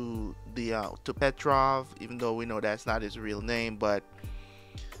went to to Petrov, even though we know that's not his real name, but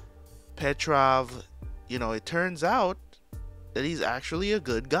Petrov, you know, it turns out that he's actually a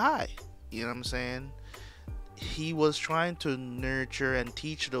good guy. You know what I'm saying? He was trying to nurture and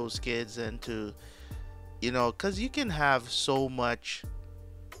teach those kids and to, you know, because you can have so much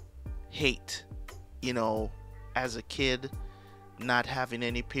hate, you know, as a kid, not having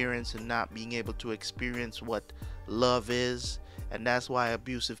any parents and not being able to experience what love is. And that's why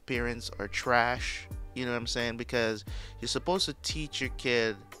abusive parents are trash. You know what I'm saying? Because you're supposed to teach your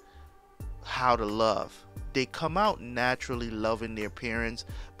kid how to love. They come out naturally loving their parents,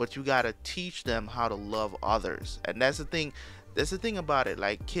 but you gotta teach them how to love others. And that's the thing about it.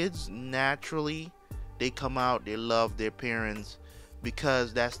 Like, kids naturally, they come out, they love their parents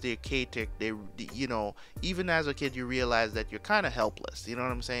because that's their cater. They, you know, even as a kid, you realize that you're kind of helpless. You know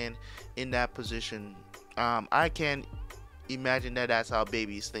what I'm saying? In that position, I can't imagine that that's how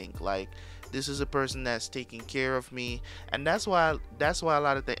babies think. Like, this is a person that's taking care of me. And that's why a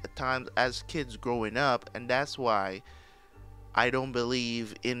lot of times as kids growing up, and that's why I don't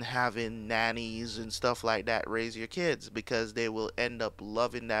believe in having nannies and stuff like that raise your kids, because they will end up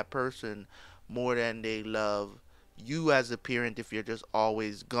loving that person more than they love you as a parent if you're just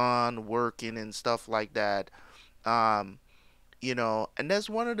always gone working and stuff like that. You know, and that's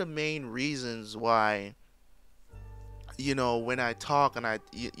one of the main reasons why, you know, when I talk and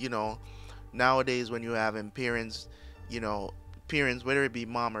you know, nowadays when you're having parents, you know, parents, whether it be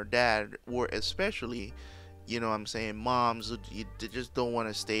mom or dad, or especially, you know what I'm saying, moms, they just don't want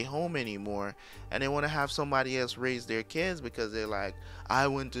to stay home anymore, and they want to have somebody else raise their kids because they're like, I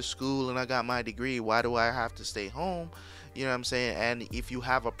went to school and I got my degree, why do I have to stay home? You know what I'm saying? And if you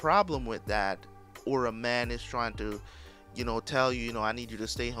have a problem with that, or a man is trying to, you know, tell you, you know, I need you to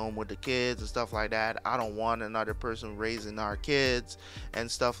stay home with the kids and stuff like that, I don't want another person raising our kids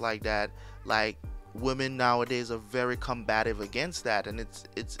and stuff like that. Like, women nowadays are very combative against that, and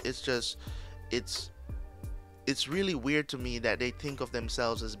it's really weird to me that they think of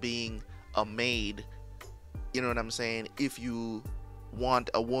themselves as being a maid. You know what I'm saying? If you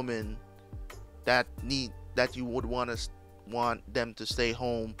want a woman that you would want them to stay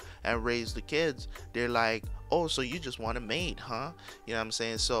home and raise the kids, they're like, oh, so you just want a maid, huh? You know what I'm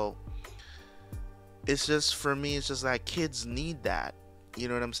saying? So it's just, for me, it's just like, kids need that. You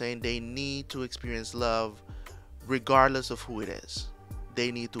know what I'm saying? They need to experience love regardless of who it is.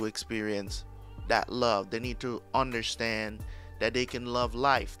 They need to experience that love. They need to understand that they can love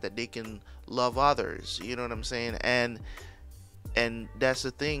life, that they can love others. You know what I'm saying? And that's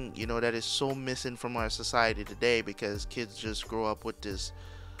the thing, you know, that is so missing from our society today, because kids just grow up with this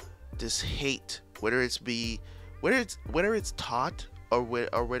hate, whether it's taught or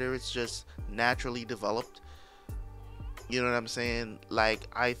whether it's just naturally developed. You know what I'm saying? Like,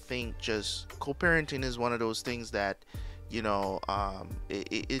 I think just co-parenting is one of those things that, you know,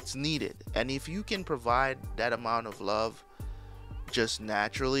 it's needed. And if you can provide that amount of love just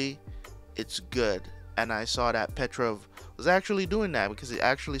naturally, it's good. And I saw that Petrov was actually doing that, because it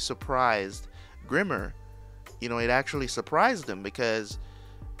actually surprised Grimmer. You know, it actually surprised him, because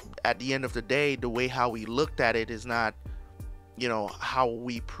at the end of the day, the way how we looked at it is not, you know, how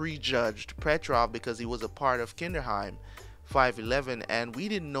we prejudged Petrov, because he was a part of Kinderheim 511, and we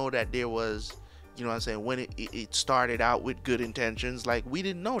didn't know that there was, you know what I'm saying, when it started out with good intentions. Like, we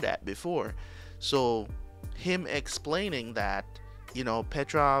didn't know that before. So him explaining that, you know,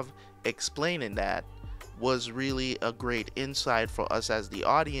 Petrov explaining that, was really a great insight for us as the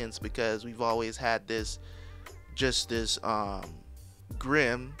audience, because we've always had this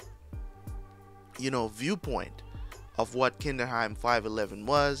grim, you know, viewpoint of what Kinderheim 511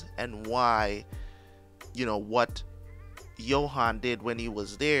 was, and why, you know, what Johan did when he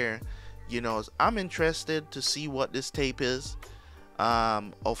was there. You know, I'm interested to see what this tape is,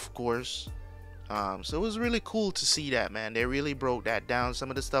 of course. So it was really cool to see that, man. They really broke that down. Some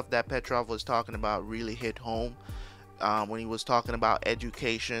of the stuff that Petrov was talking about really hit home, when he was talking about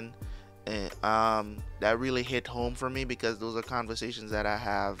education, and that really hit home for me, because those are conversations that I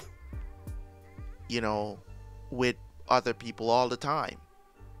have you know, with other people all the time,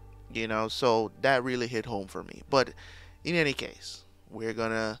 you know, so that really hit home for me. But in any case, we're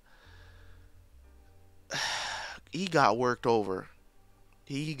gonna he got worked over.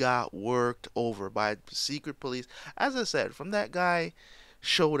 He got worked over by secret police. As I said, from that guy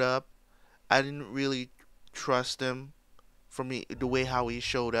showed up, I didn't really trust him from the way how he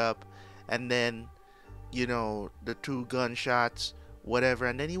showed up, and then, you know, the 2 gunshots, whatever,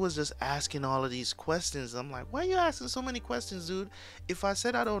 and then he was just asking all of these questions. I'm like, why are you asking so many questions, dude? If I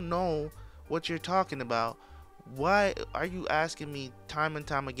said I don't know what you're talking about, why are you asking me time and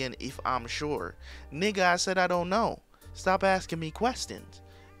time again if I'm sure? Nigga, I said I don't know. Stop asking me questions.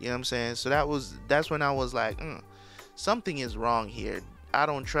 You know what I'm saying? So that's when I was like, something is wrong here. I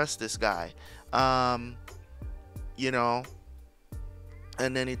don't trust this guy. You know,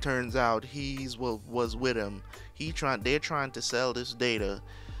 and then it turns out was with him. They're trying to sell this data.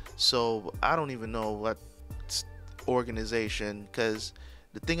 So I don't even know what organization, because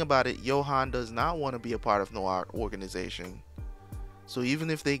the thing about it, Johan does not want to be a part of no organization. So even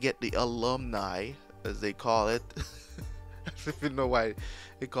if they get the alumni, as they call it, I don't even know why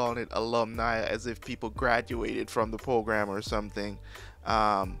they're calling it alumni, as if people graduated from the program or something.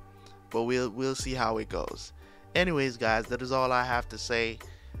 But we'll see how it goes. Anyways, guys, that is all I have to say.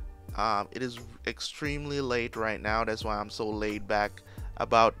 It is extremely late right now. That's why I'm so laid back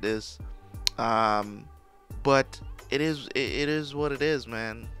about this. But it is what it is,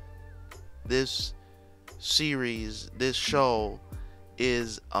 man. This series, this show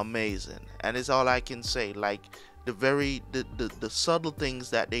is amazing, and it's all I can say. Like the subtle things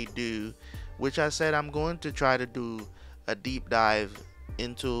that they do, which I said I'm going to try to do a deep dive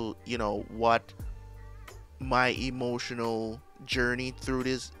into, you know, what my emotional journey through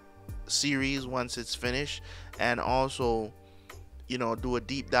this series once it's finished, and also, you know, do a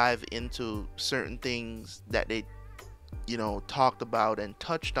deep dive into certain things that they, you know, talked about and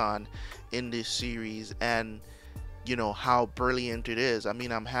touched on in this series, and, you know, how brilliant it is. I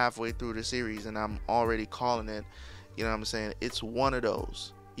mean, I'm halfway through the series and I'm already calling it, you know what I'm saying, it's one of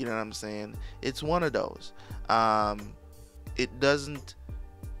those, you know what I'm saying, it's one of those.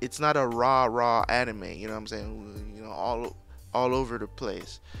 It's not a raw anime, you know what I'm saying, you know, all over the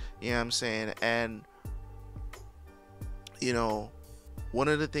place, you know what I'm saying. And, you know, one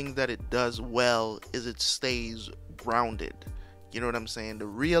of the things that it does well is it stays grounded, you know what I'm saying. The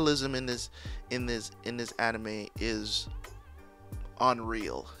realism in this anime is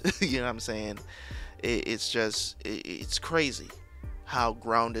unreal. You know what I'm saying. It's crazy how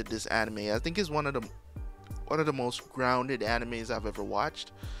grounded this anime is. I think it's one of the most grounded animes I've ever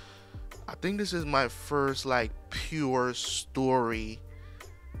watched. I think this is my first like pure story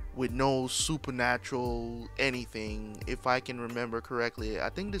with no supernatural anything, if I can remember correctly. I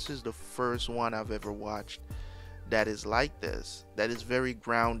think this is the first one I've ever watched that is like this, that is very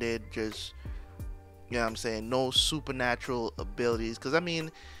grounded, just, you know what I'm saying, no supernatural abilities. Because I mean,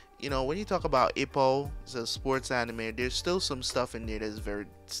 you know, when you talk about Ippo, it's a sports anime, there's still some stuff in there that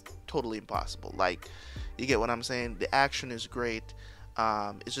is totally impossible. Like, you get what I'm saying? The action is great.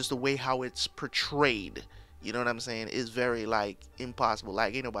 It's just the way how it's portrayed, you know what I'm saying, is very like impossible.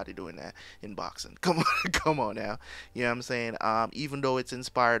 Like, ain't nobody doing that in boxing. Come on now. You know what I'm saying? Even though it's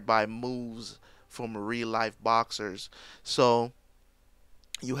inspired by moves from real life boxers, so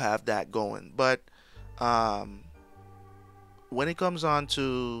you have that going. But when it comes on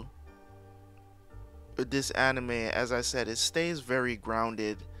to this anime, as I said, it stays very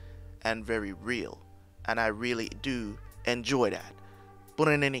grounded and very real, and I really do enjoy that. But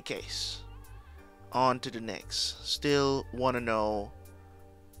in any case, on to the next. Still want to know,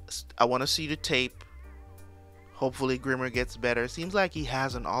 I want to see the tape. Hopefully Grimmer gets better. Seems like he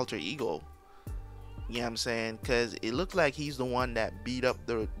has an alter ego, you know what I'm saying, because it looked like he's the one that beat up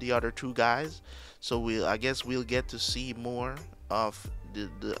the other 2 guys. So I guess we'll get to see more of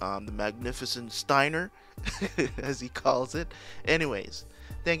the magnificent Steiner, as he calls it. Anyways,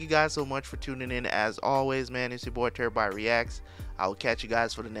 thank you guys so much for tuning in. As always, man, it's your boy Terabyt Reacts. I will catch you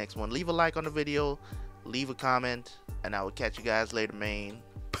guys for the next one. Leave a like on the video, leave a comment, and I will catch you guys later, man.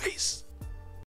 Peace.